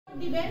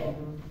দিবেন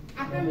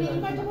আপনার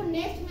মেম্বার যখন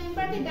নেক্সট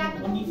মেম্বারকে ডাকবে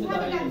তখন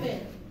কিভাবে ডাকবেন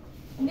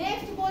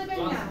নেক্সট বলবেন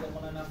না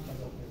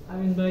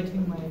I'm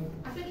inviting my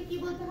আপনাকে কি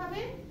বলতে হবে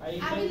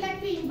I would like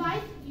to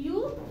invite you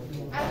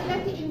I would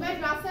like to invite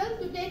Russell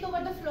to take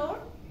over the floor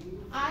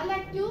I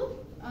like to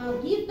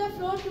give the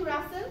floor to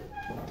Russell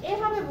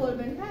এভাবে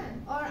বলবেন হ্যাঁ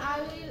or I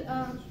will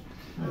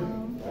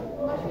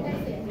what should I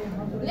say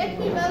let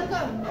me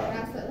welcome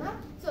Russell huh?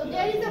 So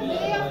there is a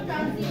way of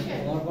transition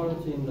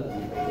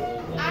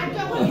আর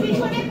যখন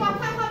পিছনে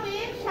কথা হবে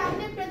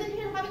সামনে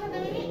presentation হবে তখন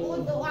আমি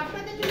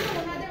আপনাদের জন্য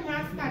ওনাদের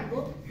মার্কস কাটবো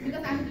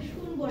বিকজ আমি তো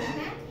শুনবো না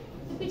হ্যাঁ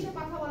তো পিছনে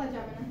কথা বলা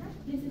যাবে না হ্যাঁ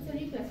this is a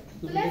request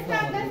so let's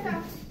start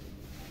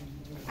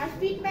আর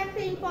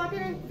ফিডব্যাকটা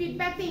ইম্পর্টেন্ট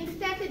ফিডব্যাকটা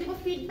ইনস্ট্যান্টলি দেব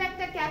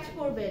ফিডব্যাকটা ক্যাচ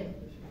করবেন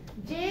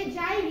যে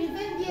যাই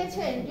রিজন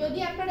দিয়েছেন যদি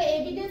আপনারা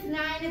এভিডেন্স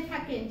না এনে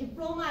থাকেন যে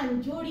প্রমাণ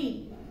জরিপ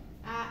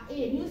এই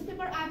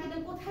নিউজপেপার আর্টিকেল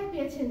কোথায়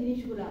পেয়েছেন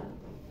জিনিসগুলো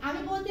আমি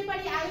বলতে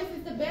পারি is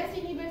is the best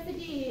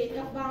university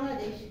of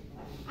Bangladesh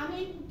আমি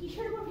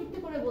কিসের উপর ভিত্তি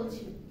করে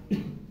বলছি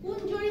কোন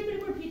জরিপের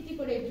উপর ভিত্তি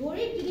করে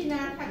জরিপ যদি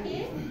না থাকে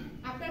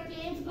আপনার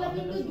ক্লেমসগুলো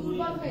কিন্তু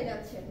দুর্বল হয়ে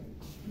যাচ্ছে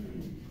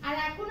আর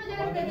এখনো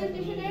যারা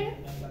প্রেজেন্টেশনের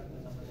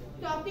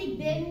টপিক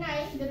দেন নাই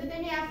যাদের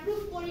আমি অ্যাপ্রুভ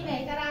করি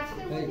নাই তারা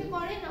আজকের মধ্যে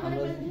করেন আমাদের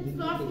প্রেজেন্টেশন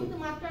স্লট কিন্তু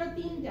মাত্র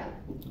 3টা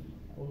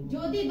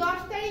যদি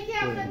 10 তারিখে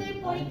আপনাদের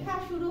পরীক্ষা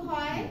শুরু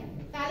হয়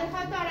তাহলে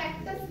হয়তো আর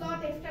একটা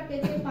স্লট এক্সট্রা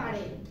পেতে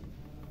পারে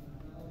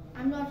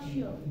I'm not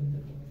sure.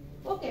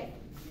 Okay.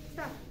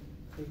 Start.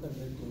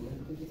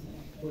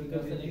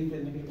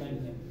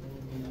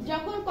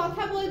 যখন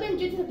কথা বলবেন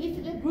যে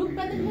গ্রুপ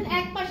প্রেজেন্টেশন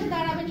এক পাশে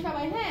দাঁড়াবেন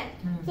সবাই হ্যাঁ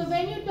সো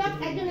when you talk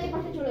একজন এই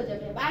পাশে চলে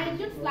যাবে আর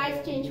একজন স্লাইড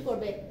চেঞ্জ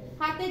করবে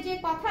হাতে যে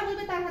কথা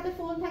বলবে তার হাতে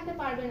ফোন থাকতে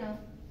পারবে না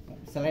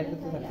স্লাইড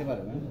তো থাকতে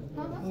পারবে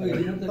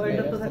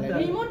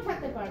রিমোট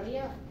থাকতে পারবে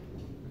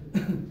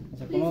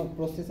আচ্ছা কোনো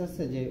প্রসেস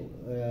আছে যে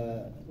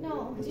no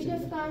you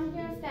just come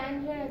here stand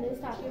here and then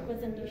start your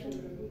presentation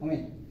আমি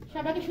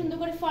সবাইকে সুন্দর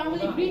করে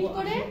ফর্মালি গ্রিট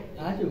করে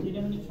আজু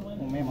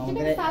ম্যাম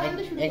আমাদের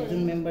একজন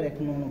মেম্বার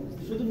এখনো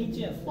শুধু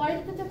নিচে আছে পরে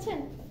দিতে চাচ্ছেন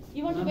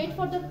you want to wait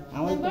for the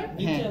member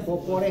হ্যাঁ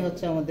পরে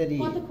হচ্ছে আমাদের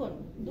কতক্ষণ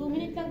 2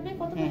 মিনিট লাগবে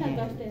কতক্ষণ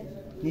লাগবে আসতে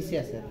নিচে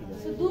আছে আর কি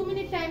সো 2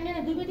 মিনিট টাইম নেন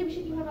 2 মিনিটের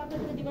বেশি কিভাবে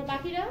আপনাদের দিব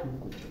বাকিরা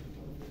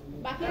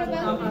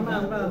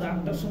আমরা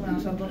 8টার সময়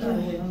আসার কথা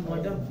এখন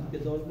 9টা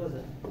 10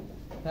 বাজে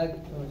থাক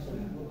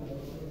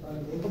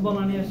ও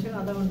বানানি আসে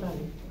আধা ঘন্টা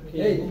আগে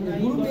এই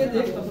গ্রুপে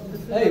দেখ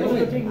এই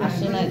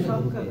আসে না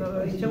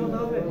ইচ্ছা মতো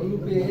হবে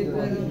গ্রুপে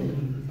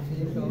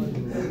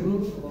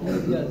গ্রুপ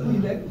দিয়া তুই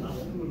দেখ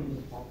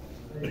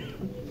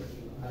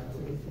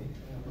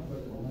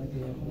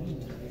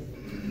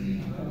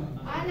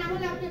আর না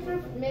হলে আপনি আপনার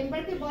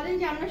মেম্বারকে বলেন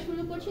যে আমরা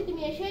শুরু করছি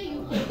তুমি এসে ইউ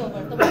টেক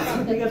ওভার তোমার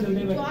ঠিক আছে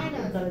জয়েন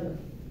আস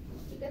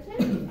ঠিক আছে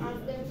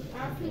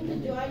ask him to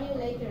join you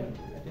later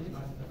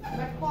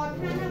but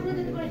কথা না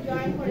বলে করে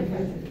জয়েন করে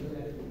ফেলুন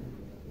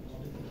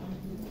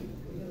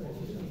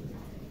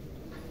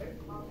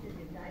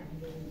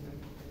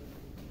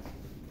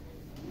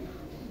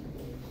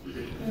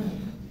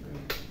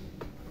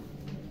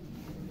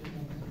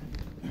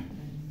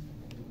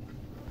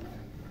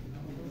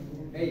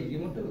এই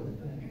রিমোটটা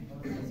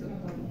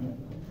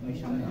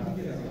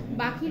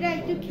বাকিরা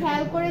একটু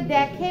খেয়াল করে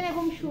দেখেন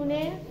এবং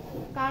শুনেন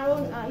কারণ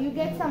ইউ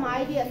গেট সাম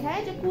আইডিয়া হ্যাঁ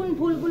যে কোন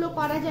ভুলগুলো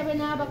করা যাবে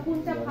না বা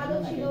কোনটা ভালো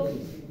ছিল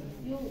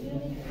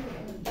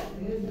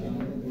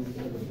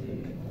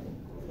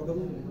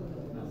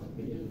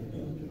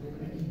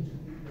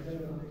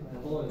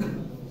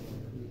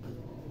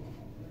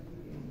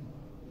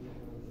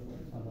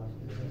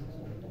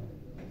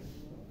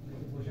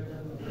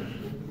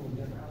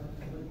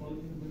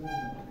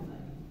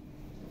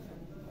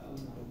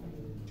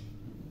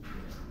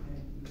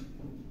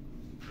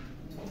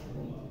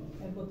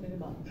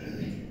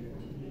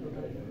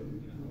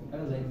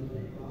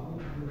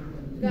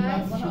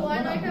গাইস সোয়া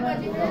 9টা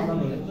বাজে হ্যাঁ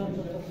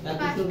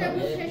 5টা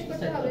বুক শেষ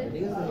করতে হবে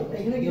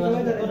এখানে কি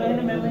সবাই দাঁড়ায়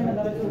এখানে ম্যাম এখানে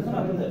দাঁড়ায় শুনুন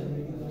আপনাদের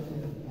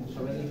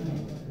সবাই এখানে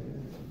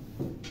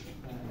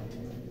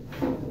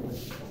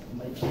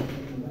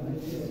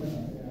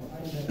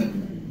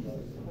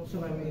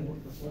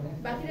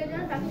বাকিরা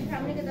যান বাকি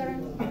সামনে কে দাঁড়ান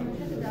আমার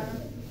সাথে দাঁড়ান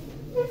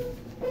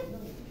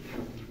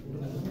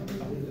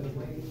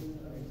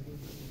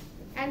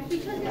এন্ড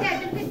পিছন থেকে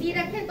একজনকে দিয়ে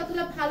রাখেন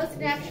কতগুলো ভালো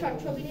স্ন্যাপশট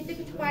ছবি নিতে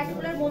কিছু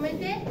পার্টিকুলার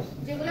মোমেন্টে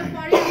যেগুলো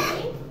পরে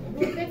আপনি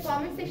গ্রুপে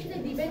কমেন্ট সেকশনে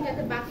দিবেন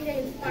যাতে বাকিরা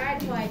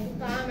ইন্সপায়ার্ড হয় টু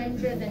কাম এন্ড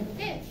প্রেজেন্ট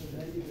ওকে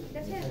ঠিক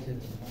আছে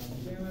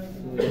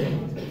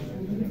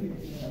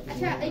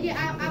আচ্ছা এই যে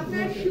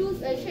আপনার শুজ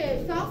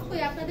সক্স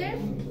কই আপনাদের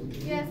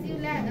ইয়েস ইউ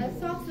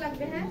সক্স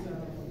লাগবে হ্যাঁ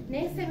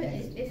নেক্সট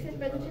এসএস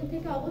প্রেজেন্টেশন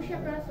থেকে অবশ্যই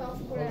আপনারা সক্স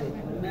পরে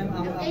আসবেন ম্যাম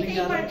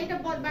এটা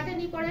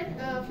বাটনই করেন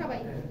সবাই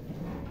হ্যাঁ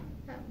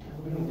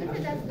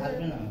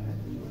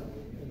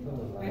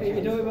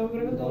এটা ওইভাবে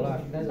করে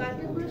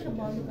বাটনগুলো সব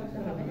বন্ধ করতে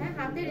হবে হ্যাঁ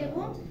হাতের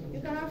এবং you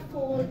cannot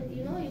fold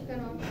you know you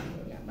cannot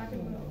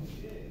বাটনগুলো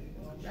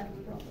that's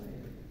proper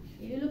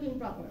you looking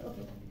proper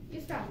okay you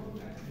start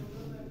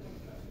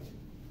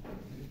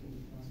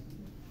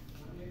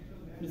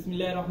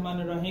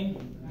Bismillahirrahmanirrahim.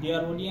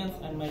 Dear audience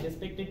and my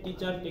respected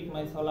teacher, take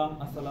my salam.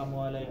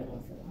 Assalamu alaikum.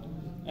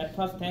 At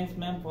first, thanks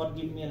ma'am for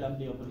giving me a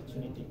lovely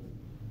opportunity.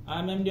 I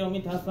am MD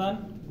Amit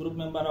Hassan, group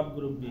member of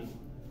Group B.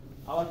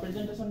 Our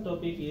presentation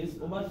topic is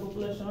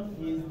overpopulation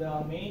is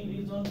the main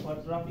reason for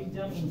traffic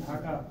jam in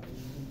Dhaka.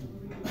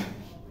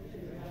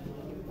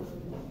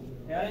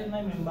 Here is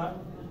my member.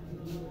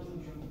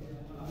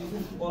 This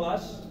is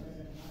Polash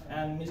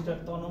and Mr.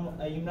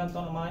 Imran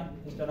Tanmay,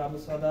 Mr. Abu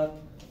Sadat,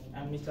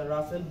 and Mr.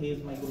 Russell. He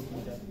is my group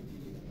leader.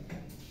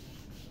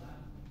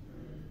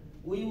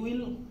 We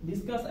will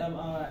discuss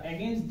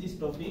against these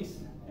topics,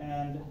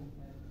 and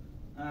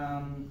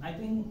I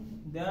think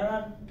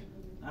the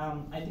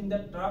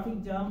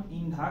traffic jam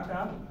in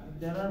Dhaka,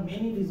 there are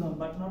many reasons,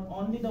 but not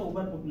only the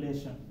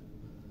overpopulation.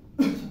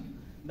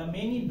 The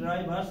many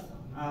drivers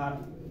are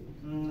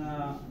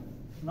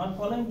not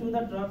following to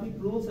the traffic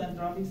rules and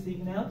traffic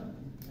signal,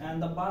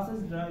 and the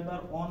buses driver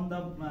on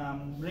the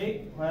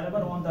brake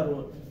wherever on the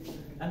road,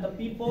 and the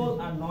people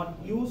are not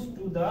used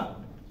to the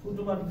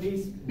football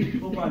bridge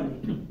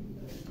properly.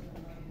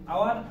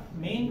 Our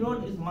main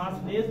road is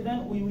much less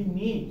than we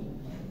need,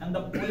 and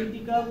the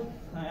political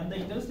and the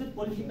interested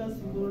political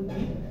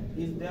security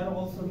is there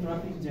also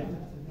traffic jam.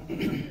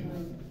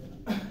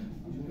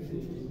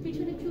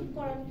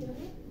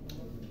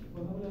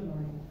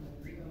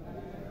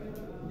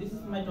 This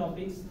is my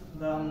topics.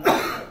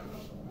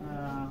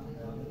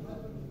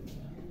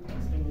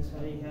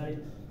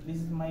 This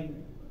is my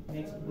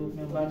next group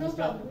member. No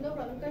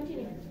problem.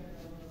 Continue.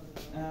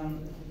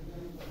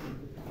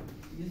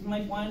 This is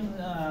my point.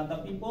 The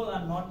people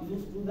are not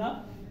used to the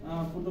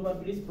football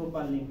bridge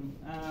properly.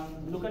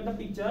 Look at the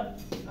picture.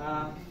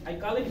 I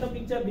collect the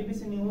picture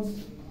BBC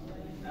News,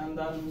 and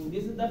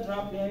this is the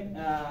traffic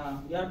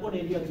airport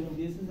area.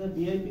 This is the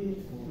VIP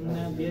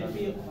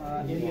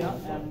area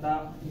and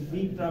the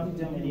big traffic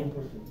jam area.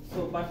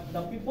 So, but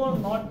the people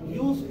not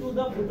used to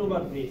the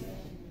football bridge,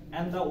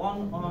 and the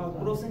one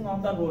crossing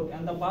on the road,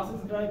 and the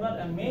buses driver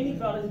and many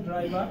cars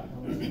driver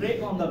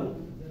brake on the road.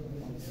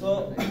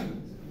 So.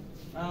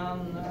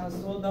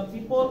 So the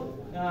people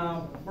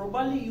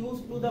properly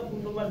used to the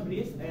football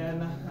bridge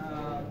and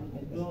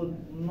to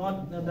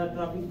not the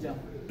traffic jam.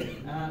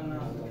 And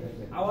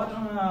our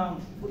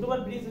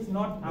football bridge is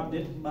not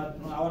updated, but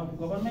our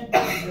government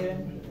is a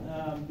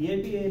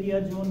VIP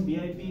area zone,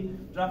 VIP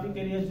traffic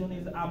area zone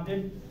is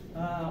updated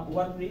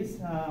over bridge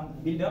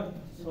build up.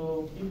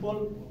 So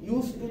people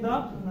used to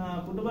the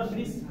football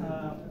bridge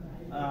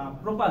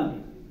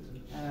properly,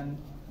 and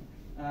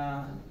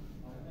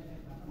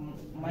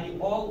my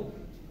all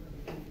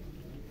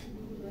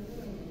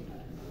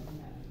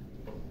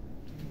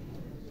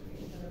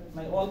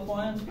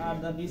points are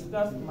the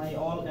discussed my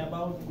all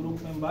about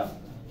group members,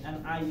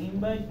 and I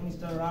invite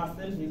Mr.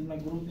 Russell, he is my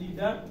group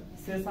leader,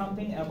 say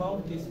something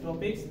about these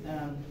topics,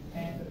 and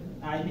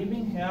I leave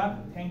him here.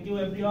 Thank you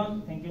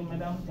everyone. Thank you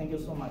madam. Thank you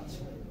so much.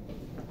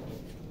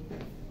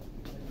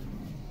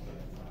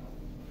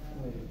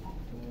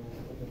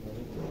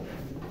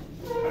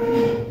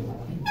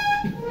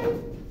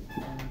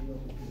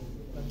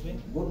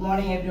 Good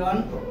morning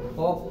everyone,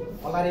 hope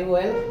all are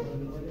well.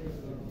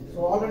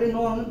 So already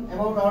known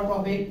about our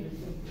topic.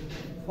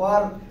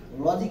 For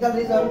logical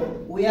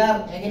reason we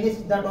are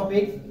against the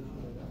topic.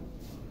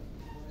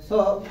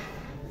 So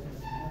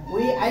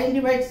we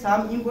identified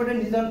some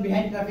important reasons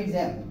behind traffic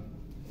jam.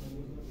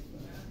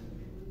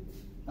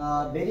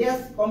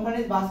 Various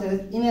companies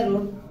buses in a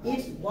route,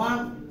 it's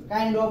one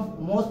kind of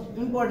most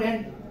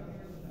important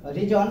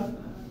reason.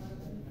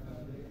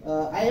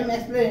 I am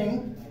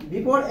explaining.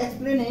 Before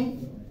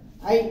explaining,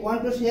 I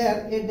want to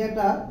share a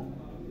data.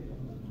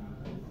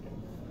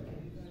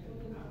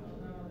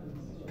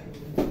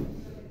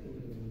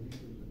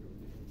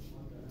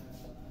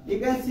 You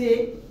can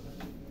see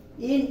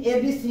in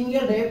every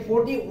single day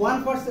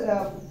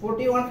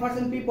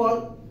 41%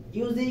 people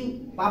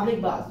using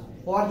public bus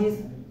for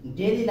his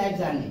daily life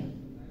journey,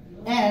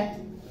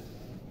 and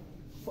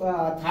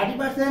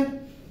 30%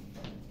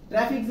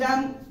 traffic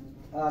jam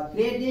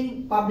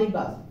creating public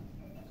bus.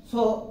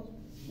 So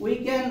we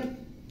can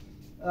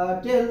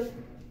tell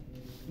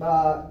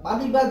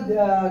public bus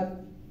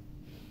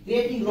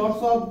creating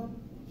lots of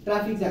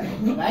traffic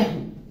jam, right?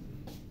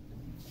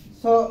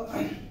 So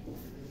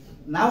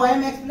now I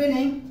am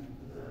explaining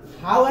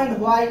how and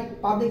why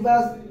public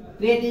bus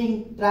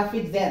creating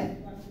traffic jam.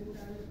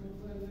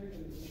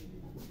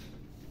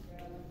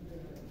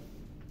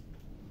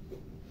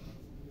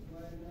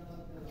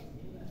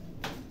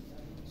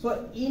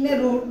 So in a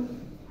route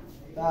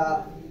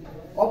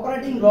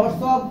operating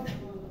lots of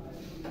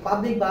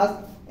public bus,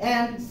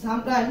 and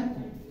sometimes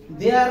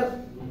they are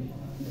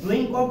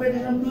doing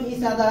competition to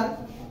each other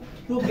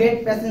to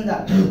get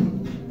passenger,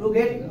 to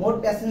get more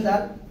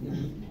passenger,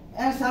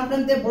 and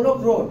sometimes they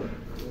block road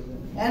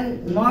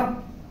and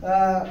not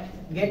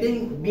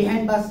getting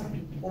behind bus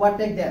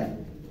overtake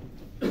them,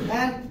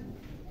 and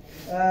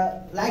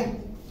like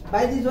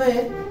by this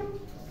way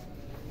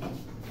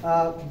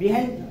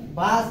behind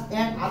bus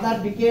and other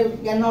vehicle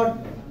cannot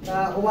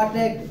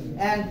overtake,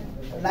 and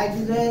like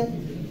this way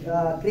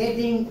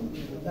creating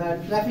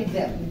traffic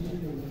jam.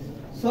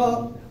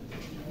 So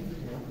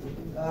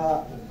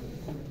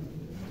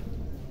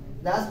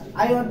just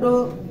I want to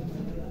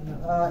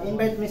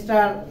invite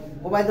Mr.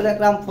 Obaidul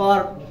Akram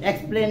for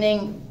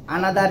explaining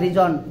another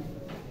reason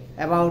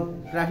about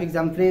traffic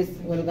jam. Please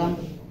welcome.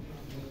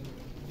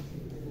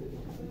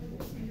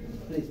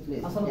 Please.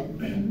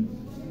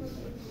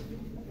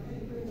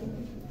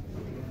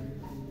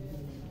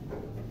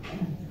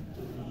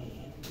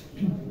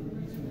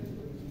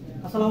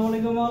 Assalamu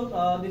alaikum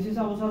all. This is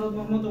Abu Sarad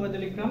Muhammad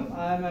Obaidul Akram.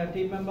 I am a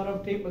team member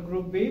of team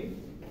Group B.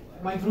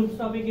 My group's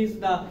topic is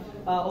the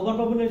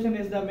overpopulation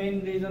is the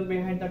main reason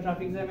behind the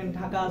traffic jam in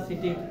Dhaka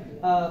city.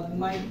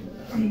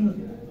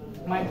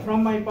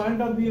 From my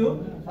point of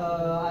view,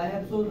 I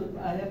have shown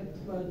that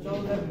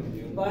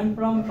point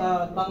from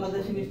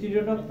Bangladeshi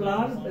Institute of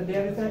Planners.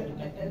 There is a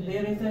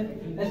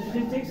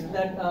statistics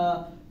that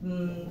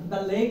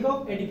the lack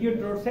of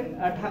adequate roads in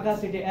Dhaka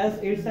city, as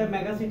it's a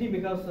mega city,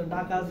 because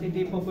Dhaka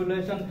city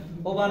population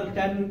over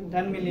 10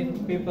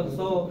 million people.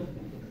 So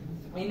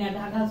in a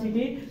Dhaka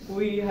city,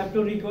 we have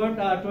to record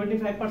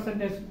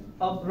 25%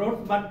 of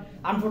roads, but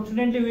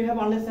unfortunately we have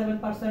only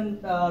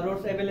 7%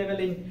 roads available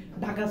in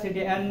Dhaka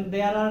city, and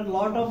there are a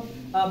lot of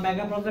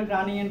mega projects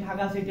running in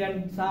Dhaka city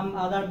and some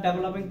other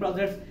developing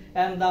projects,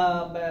 and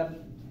the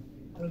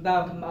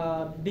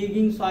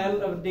digging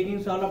soil of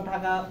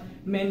Dhaka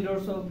main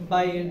roads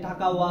by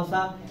Dhaka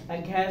Wasa,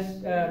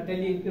 gas,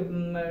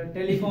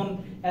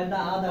 telephone, and the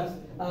others.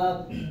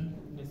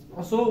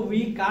 So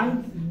we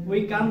can't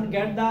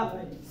get the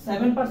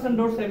 7%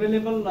 roads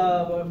available,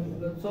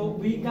 so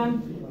we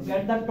can't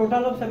get the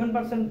total of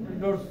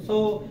 7% roads.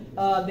 So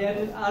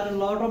there are a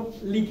lot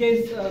of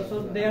leakage,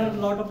 so there are a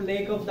lot of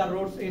lack of the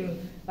roads in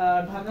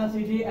Dhaka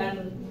city,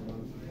 and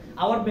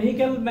our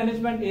vehicle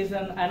management is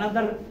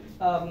another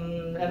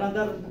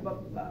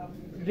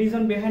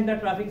reason behind the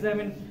traffic jam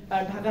in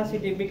Dhaka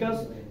city,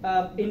 because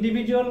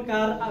individual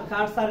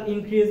cars are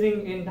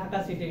increasing in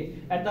Dhaka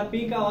city. At the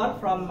peak hour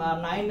from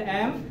 9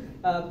 am,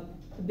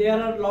 there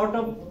are a lot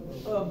of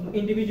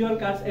individual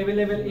cars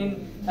available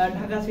in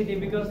Dhaka city,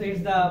 because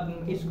it's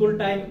the school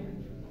time,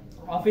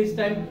 office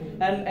time,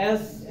 and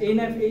as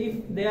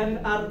if there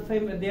are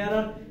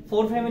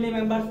 4 family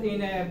members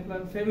in a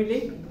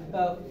family,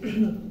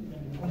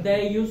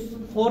 they use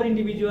 4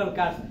 individual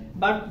cars,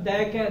 but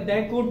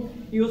they could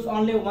use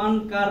only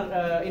 1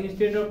 car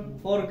instead of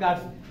 4 cars.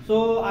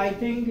 So I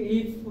think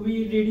if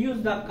we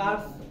reduce the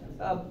cars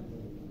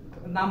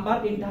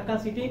number in Dhaka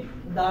city,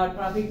 the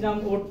traffic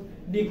jam would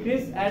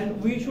decrease, and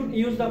we should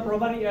use the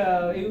proper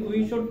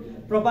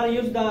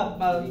use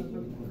the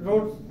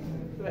roads,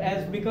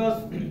 as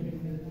because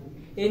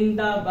in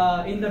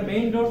the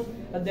main roads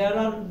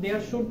there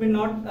should be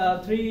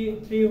not three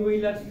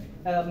wheelers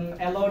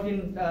allowed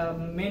in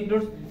main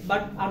roads,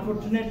 but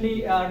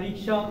unfortunately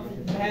rickshaw,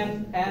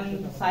 van,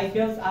 and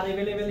cycles are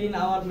available in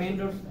our main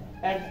roads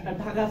at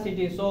Dhaka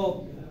city.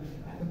 So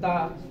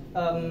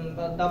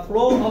the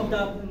flow of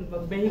the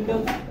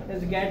vehicles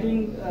is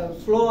getting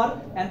slower,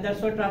 and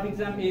that's what traffic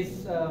jam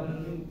is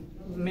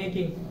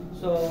making.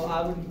 So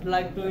I would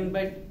like to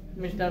invite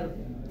Mr.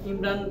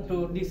 Imran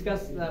to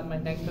discuss my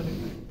next topic.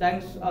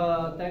 Thanks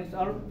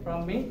all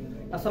from me.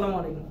 Assalamu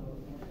alaikum.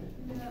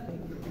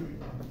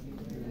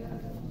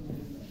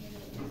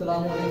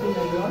 Assalamu alaikum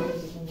everyone.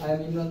 I am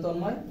Imran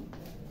Tanmay,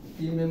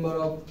 team member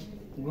of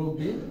Group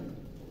B.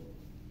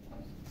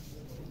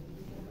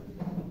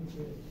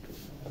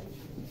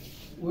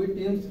 With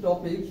team's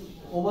topic,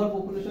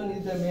 overpopulation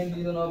is the main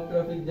reason of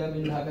traffic jam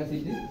in Dhaka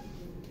city.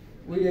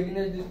 We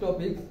recognize this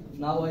topic.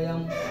 Now I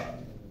am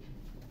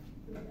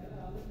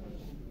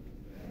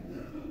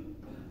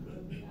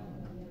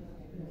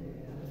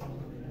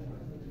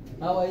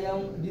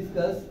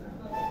discuss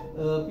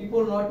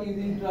people not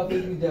using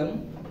traffic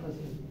jam.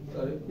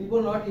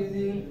 People not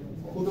using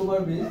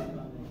footover bridge.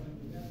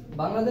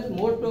 Bangladesh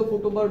most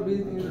footover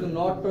bridge is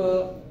not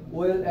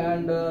well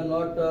and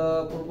not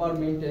proper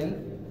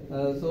maintained.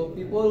 So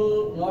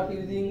people not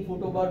using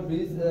footover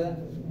bridge,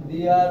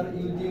 they are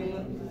using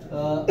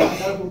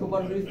under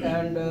footover bridge,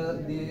 and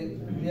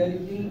they are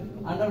using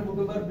under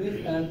footover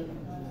bridge and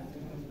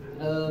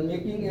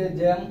making a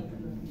jam.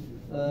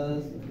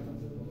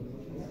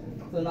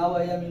 So now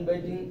I am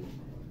inviting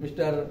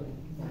Mr.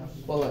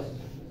 Palas.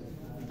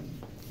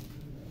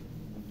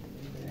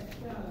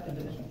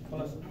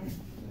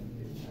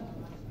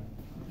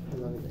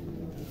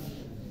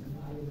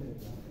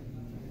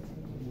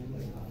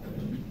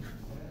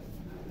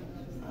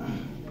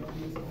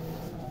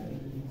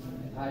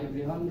 Hi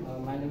everyone,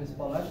 my name is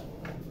Palash,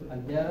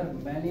 and there are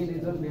many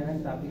reasons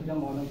behind traffic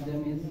jam. One of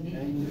them is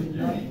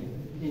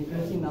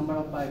increasing number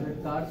of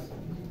private cars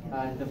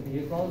and the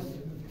vehicles.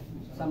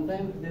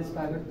 Sometimes these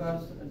private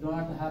cars do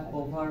not have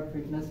proper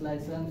fitness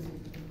license,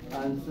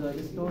 and so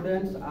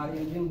students are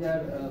using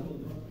their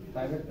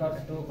private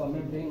cars to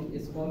commuting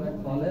school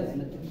and college.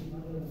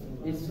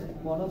 It's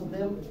one of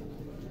them.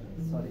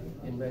 Sorry,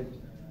 invite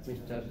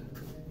Mr.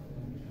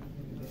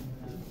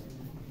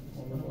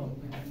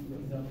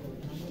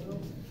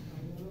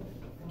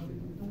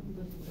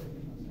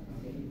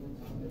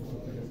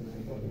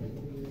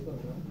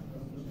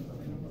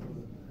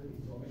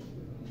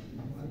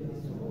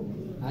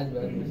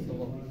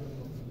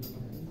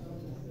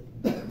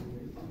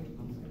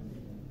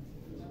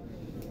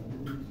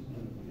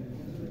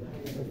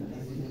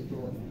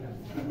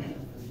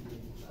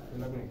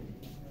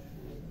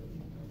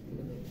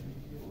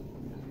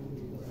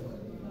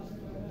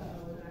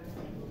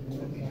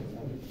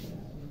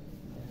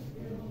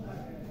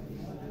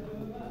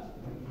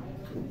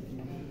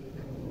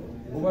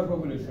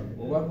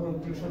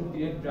 Overpopulation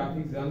create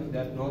traffic jam.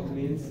 That not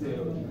means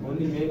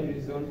only main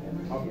reason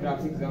of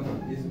traffic jam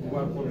is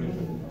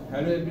overpopulation.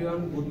 Hello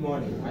everyone, good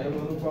morning. I am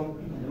Anupam,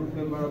 group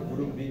member of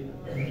Group B.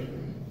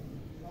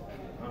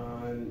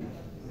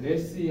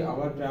 Let's see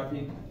our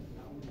traffic.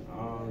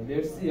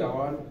 Let's see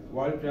our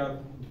world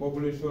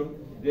population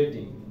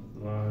rating.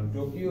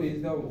 Tokyo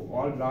is the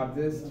world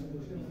largest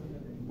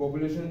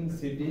population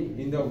city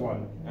in the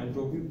world, and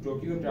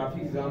Tokyo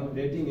traffic jam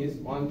rating is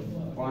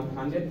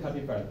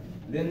 135.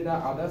 Then the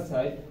other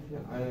side,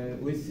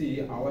 we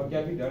see our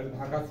capital,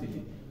 Dhaka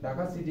city.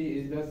 Dhaka city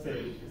is the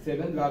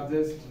seventh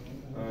largest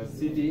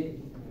city,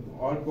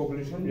 all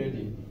population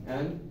rating,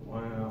 and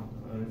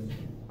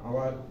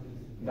our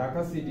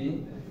Dhaka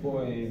city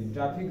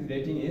traffic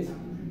rating is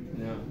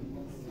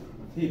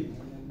fifth,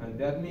 and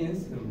that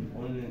means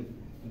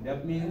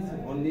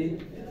only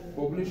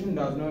population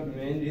does not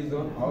main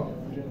reason of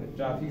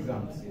traffic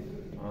jams.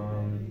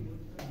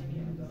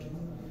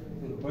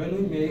 When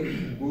we make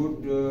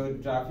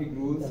good traffic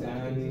rules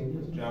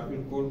and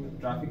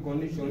traffic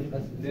conditions,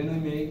 then we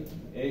make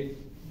a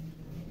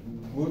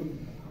good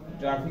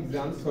traffic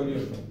jam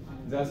solution.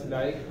 Just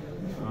like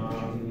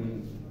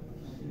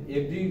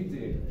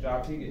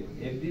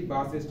every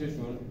bus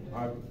station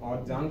or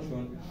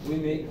junction, we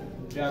make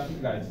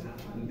traffic lights.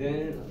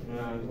 Then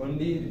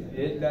only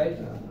red light.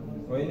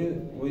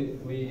 When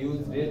we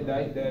use red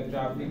light, the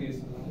traffic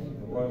is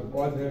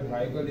all the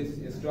vehicle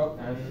is stopped,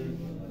 and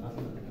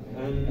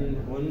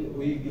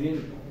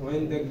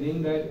when the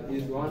green light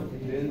is on,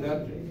 then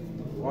that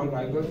all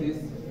vehicles is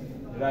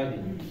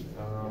driving.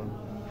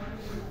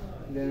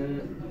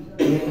 Then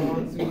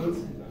once we use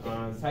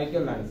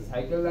cycle lines.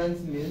 Cycle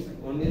lines means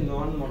only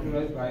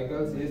non-motorized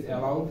vehicles is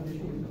allowed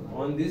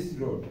on this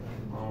road.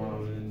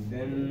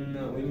 Then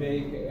we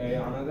make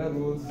another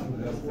rules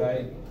just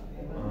like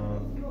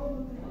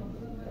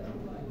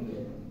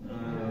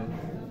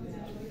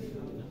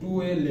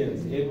two-way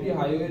lanes. Every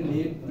highway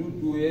need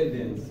two-way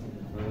lanes.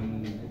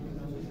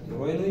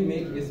 When we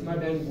make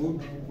smart and good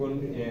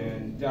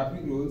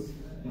traffic rules,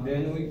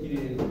 then we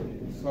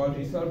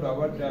resolve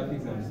our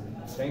traffic jams.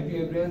 Thank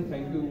you everyone.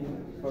 Thank you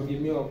for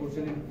giving me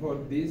opportunity for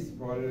this,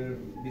 for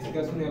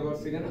discussion about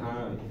second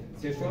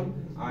session.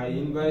 I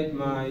invite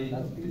my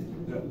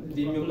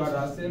team member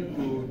Russell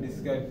to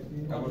describe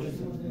about this.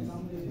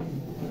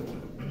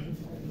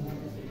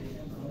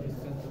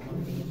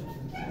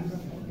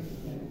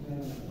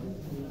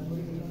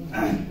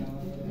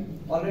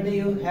 Already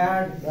you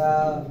heard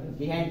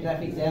behind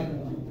traffic jam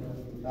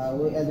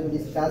as we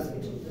discussed.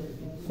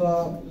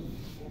 So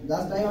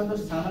just I want to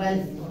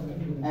summarize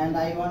and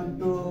I want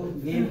to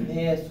give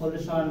a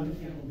solution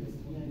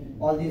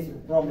all these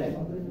problems.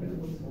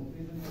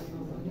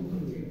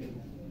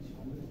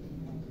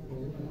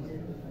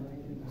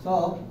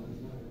 So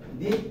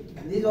this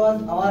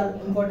was our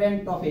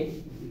important topic.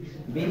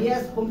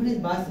 Various companies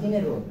bus in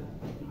a road.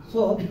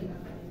 So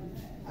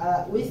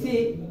we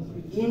see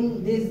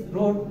in this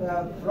road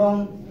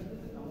from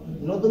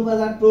Notun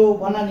Bazar to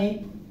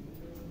Banani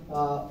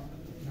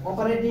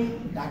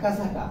operating Dhaka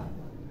Saka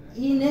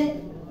in a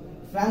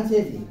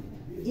franchisee.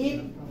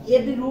 If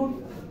every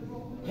route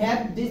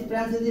have this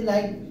franchisee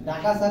like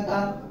Dhaka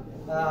Saka,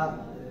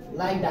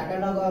 like Dhaka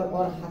Nagar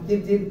or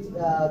Hatirjit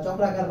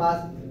Chokrakar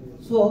bus,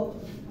 so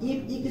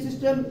if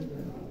ecosystem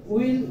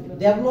will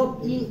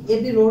develop in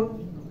every road,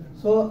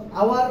 so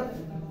our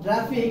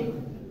traffic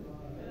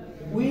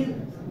will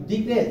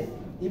decrease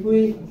if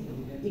we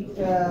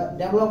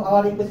develop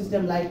our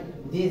ecosystem like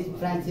this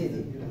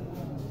franchisee.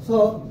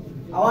 So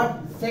our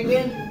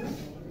second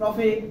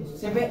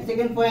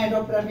point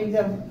of traffic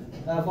jam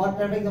for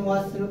traffic jam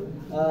was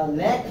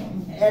lack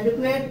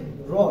adequate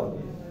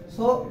road.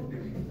 So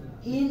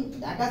in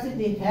Dhaka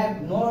city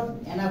have not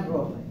enough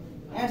road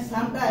and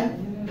sometimes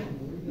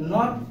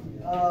not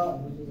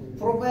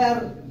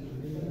proper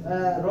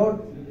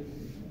road.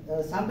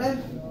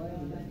 Sometimes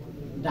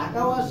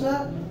Dhaka was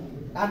a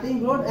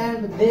cutting road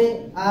and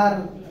they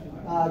are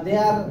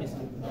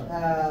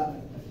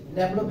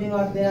developing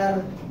or they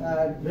are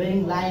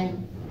doing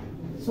line.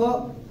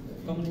 So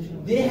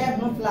they have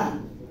no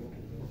plan,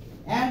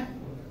 and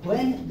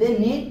when they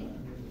need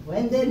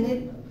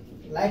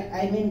like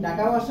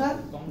Dhaka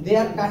Washa, they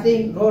are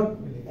cutting road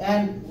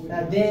and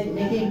they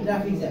making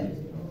traffic jam.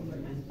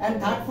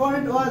 And third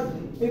point was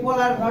people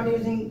are not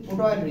using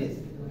footway bridge.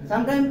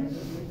 Sometimes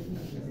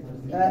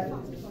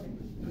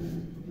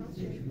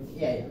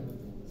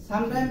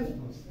sometimes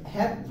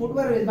have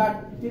footway bridge,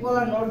 but people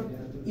are not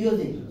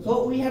using.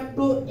 So we have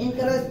to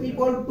encourage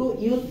people to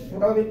use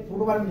footway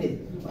bridge.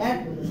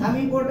 And some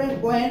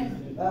important point,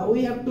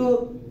 we have to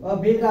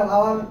build up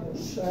our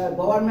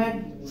government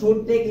should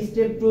take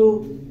step to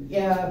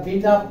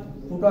build up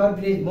football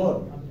bridge more.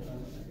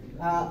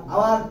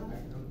 Our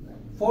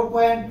 4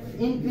 point,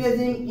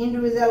 increasing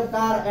individual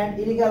car and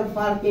illegal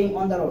parking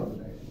on the road.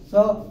 So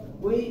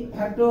we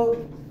have to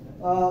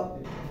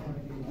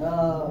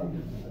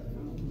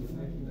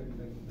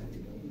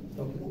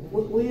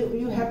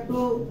you have to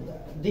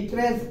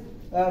decrease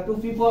to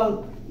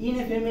people in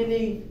a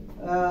family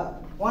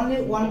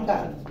only one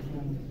car.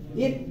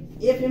 If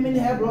a family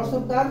have lots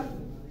of cars,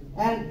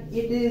 and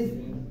it is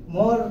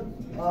more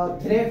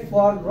threat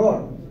for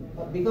road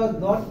because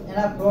not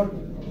enough road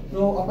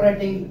to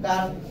operating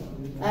car.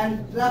 And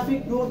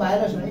traffic rule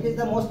violation, it is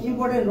the most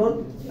important rule.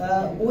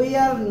 We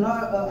are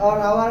not, or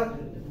our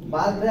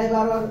bus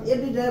driver or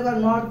every driver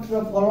not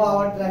follow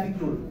our traffic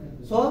rule.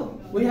 So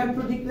we have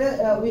to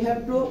declare, we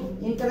have to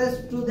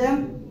encourage to them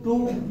to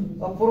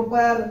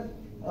proper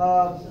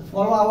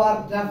follow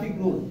our traffic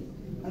rule.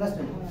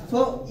 Understand?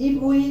 So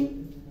if we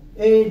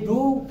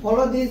do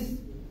follow this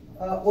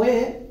way,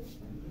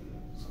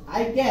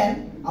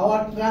 our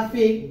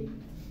traffic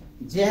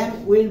jam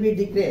will be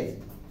decreased.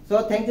 So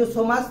thank you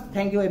so much.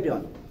 Thank you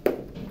everyone.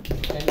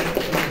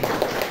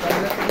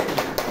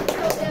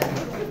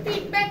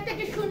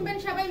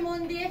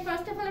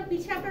 First of all,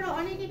 piche আপনারা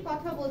অনেকই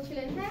কথা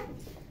বলছিলেন, হ্যাঁ?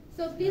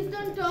 So please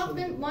don't talk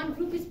when one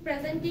group is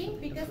presenting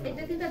because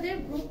এটা কিন্তু তাদের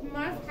group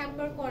mark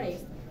hamper করে।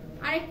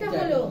 আরেকটা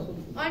হলো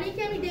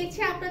অনেকে আমি দেখছি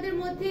আপনাদের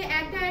মধ্যে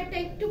একটা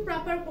একটু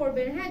প্রপার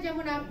করবেন, হ্যাঁ?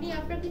 যেমন আপনি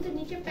আপনার কিন্তু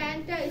নিচে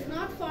প্যান্টটা ইজ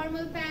নট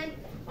ফর্মাল প্যান্ট,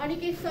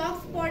 অনেকে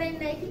সক্স পরেন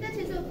নাই, ঠিক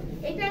আছে? সো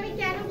এটা আমি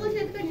কেন বলছি,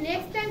 তো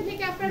নেক্সট টাইম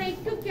থেকে আপনারা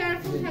একটু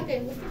কেয়ারফুল থাকেন,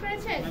 বুঝতে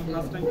পেরেছেন?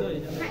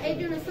 হ্যাঁ, এই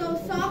জন্য সো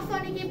সক্স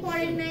অনেকে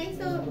পরেন নাই,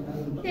 so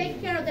take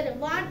care of that.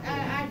 What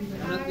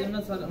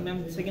ma'am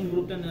second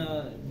গ্রুপটা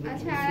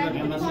আচ্ছা,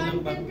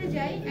 কন্টেন্টে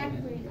যাই এক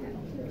মিনিট,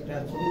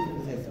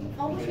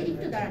 অবশ্যই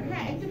একটু দাঁড়ান,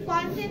 হ্যাঁ? একটু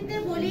কন্টেন্টে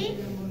বলি,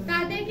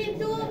 তাদের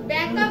কিন্তু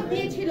ব্যাকআপ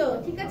দিয়েছিল,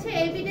 ঠিক আছে?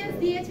 এভিডেন্স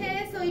দিয়েছে,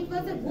 so it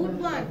was a good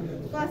one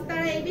because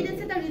তারা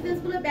এভিডেন্সে তার রিজনস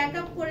গুলো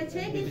ব্যাকআপ করেছে,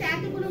 কিন্তু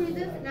এতগুলো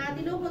রিজনস না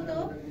দিলেও হতো।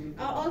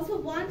 Also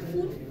one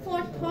food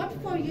for thought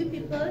for you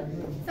people,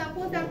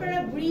 suppose আপনারা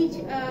ব্রিজ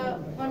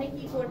অনেক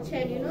কি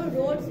করছেন, ইউ নো,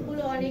 রোডস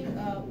গুলো অনেক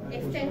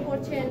এক্সটেন্ড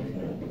করছেন,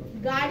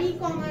 গাড়ি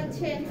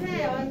কমাচ্ছেন,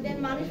 হ্যাঁ, and then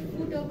মানুষ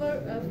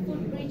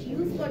ফুট ব্রিজ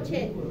ইউজ করছে,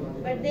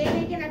 বাট দেন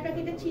এগেইন আপনাকে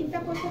এটা চিন্তা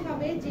করতে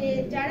হবে যে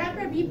যারা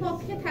আপনার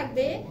বিপক্ষে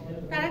থাকবে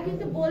তারা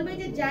কিন্তু বলবে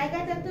যে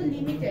জায়গাটা তো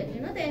limited, you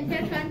know, the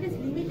entire country is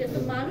limited, তো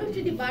মানুষ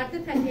যদি বাড়তে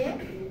থাকে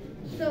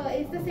so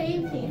it's the same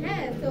thing,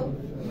 হ্যাঁ? সো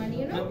মানে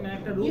ইউ নো,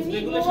 একটা রুলস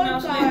রেগুলেশন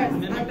আসলে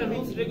একটা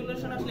রুলস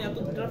রেগুলেশন আসলে এত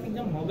ট্রাফিক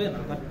জ্যাম হবে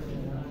না, বাট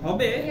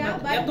হবে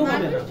এত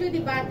হবে না। মানুষ যদি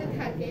বাড়তে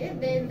থাকে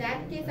দেন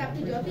দ্যাট কেস আপনি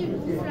যতই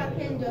রুলস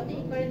রাখেন,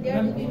 যতই করেন, there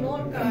will be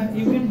more curse.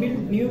 You can build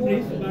new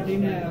bridge but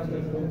in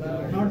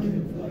not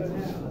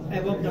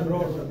above the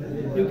road.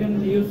 You can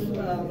use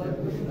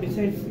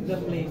besides the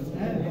place.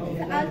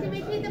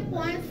 Ultimately the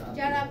points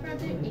যারা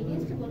আপনাদের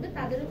এগেইনস্ট বলবে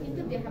তাদেরও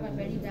কিন্তু they have a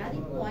very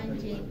valid point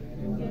যে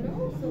you know,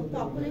 so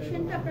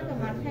populationটা আপনাকে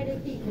মাথায়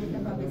রেখেই করতে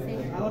হবে।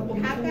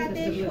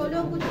 ঢাকাতে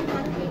 16 কোটি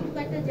মানুষ এইটুকু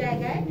একটা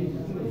জায়গায়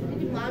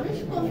যদি মানুষ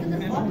কমতে তো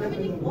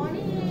অটোমেটিক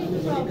অনেক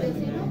problem,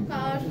 you know,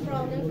 car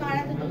problem, কার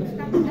এত জিনিস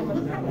থাকবে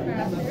না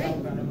রাস্তায়, right?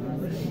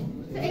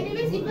 So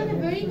anyways, it was a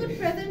very good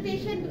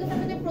presentation because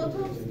আমাদের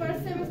প্রথম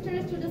first semester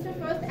students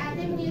first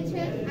attempt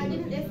নিয়েছেন, I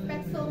didn't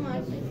expect so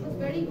much, it was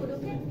very good,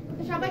 okay?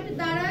 তো সবাই একটু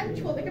দাঁড়ান,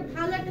 ছবিটা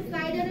ভালো একটা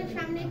স্লাইডারের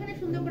সামনে এখানে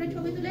সুন্দর করে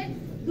ছবি তুলে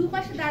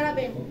দুপাশে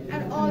দাঁড়াবেন,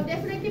 and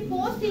definitely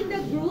post in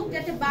the group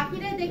যাতে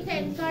বাকিরা দেখে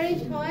এনকারেজ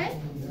হয়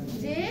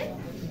যে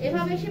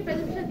এভাবে সে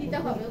প্রেজেন্টেশন দিতে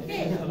হবে, ওকে?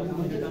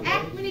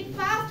 1 মিনিট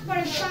ফাস্ট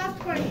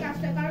করেন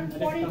কাজটা, কারণ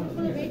পরে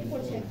গুলো ওয়েট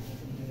করছে।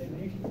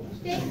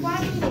 Take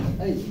 1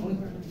 minute.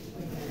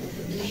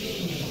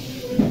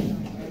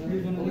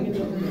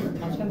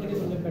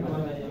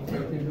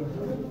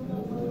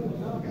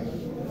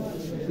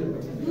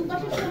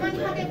 দুপাশে সমান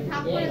ভাগে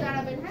ভাগ করে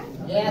দাঁড়াবেন, হ্যাঁ?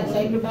 এক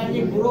সাইড পারলে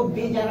গ্রুপ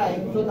বি যারা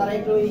একটু তারা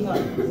একটু ই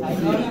হয় সাইড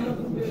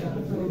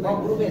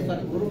গ্রুপে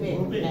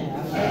হ্যাঁ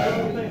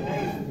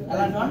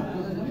এলান।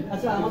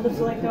 আচ্ছা, আমাদের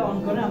স্লাইডটা অন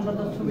করে আমরা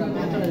তো ছবি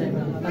চলে যাই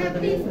না।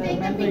 Please take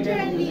the picture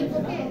and leave,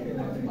 ওকে?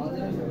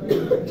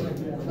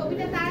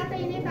 ছবিটা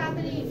তাড়াতাড়ি নিয়ে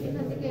তাড়াতাড়ি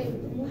এখান থেকে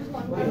মুভ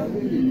অন করো।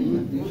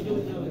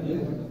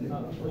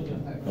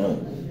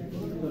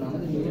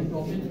 আমাদের নিজের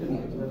প্রবলেম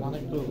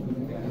অনেক তো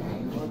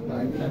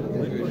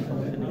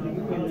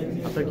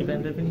আপনার কি পেন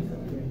ড্রাইভ নেই?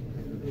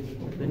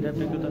 পেন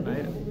ড্রাইভটা একটু দেন না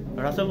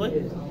রাসেল ভাই,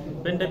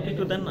 পেন ড্রাইভটা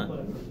একটু দেন না।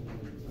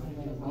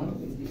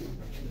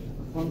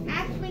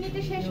 1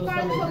 মিনিটে শেষ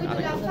করার ছবি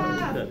তোলা,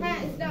 হ্যাঁ,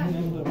 ইটস ডান।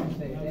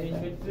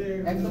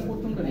 একদম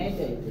প্রথমটা নেই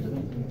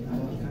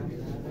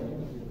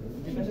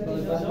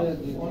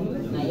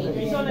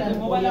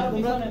মোবাইল আর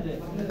পিছনে দে,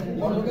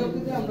 অন্য কাউকে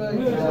দিয়ে আমরা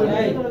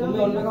তুমি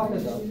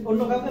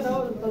অন্য কাউকে দাও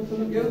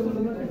তুমি কেউ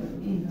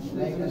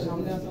লাইকের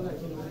সামনে আসো না,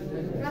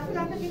 রাস্তা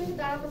কিন্তু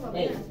দাঁড়াতে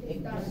হবে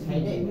না,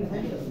 সাইডে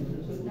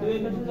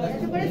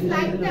এটা করে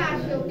স্লাইডটা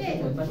আসে, ওকে?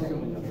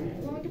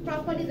 তুমি একটু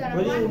প্রপারলি দাঁড়াও,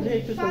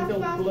 একটু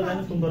ছবিটা তুলে দেন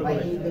সুন্দর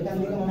করে। এখান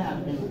থেকে মনে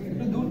আসবে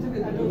একটু দূর থেকে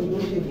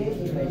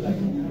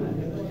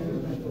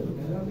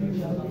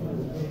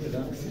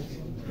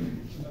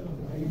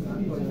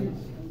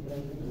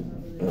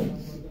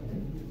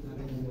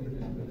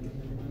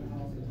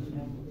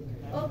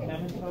Okay.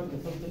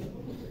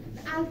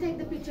 I'll take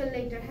the picture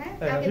later, huh?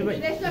 Rafi Okay, bhai,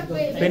 let's not pen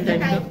waste the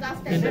drive time, টা,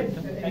 last pen time. drive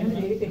টা।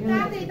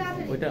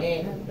 তাড়াতাড়ি। ওইটা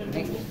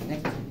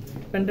next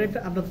পেন ড্রাইভটা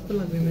আপাতত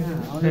লাগবে না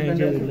হ্যাঁ, এই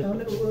যে এগুলো।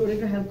 তাহলে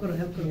ওটা হেল্প করো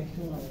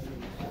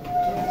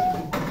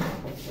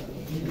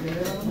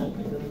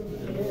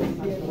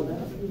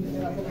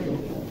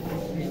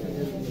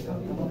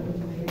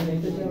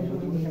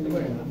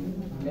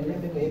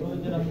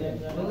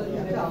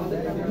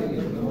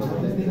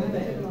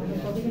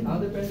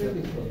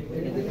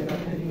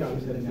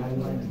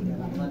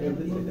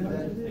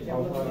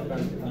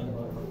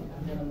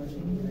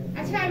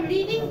আচ্ছা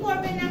রিডিং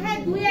করবে না, হ্যাঁ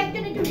দুই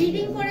একজন একটু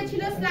রিডিং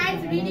করেছিল,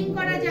 স্লাইডস রিডিং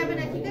করা যাবে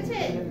না, ঠিক আছে?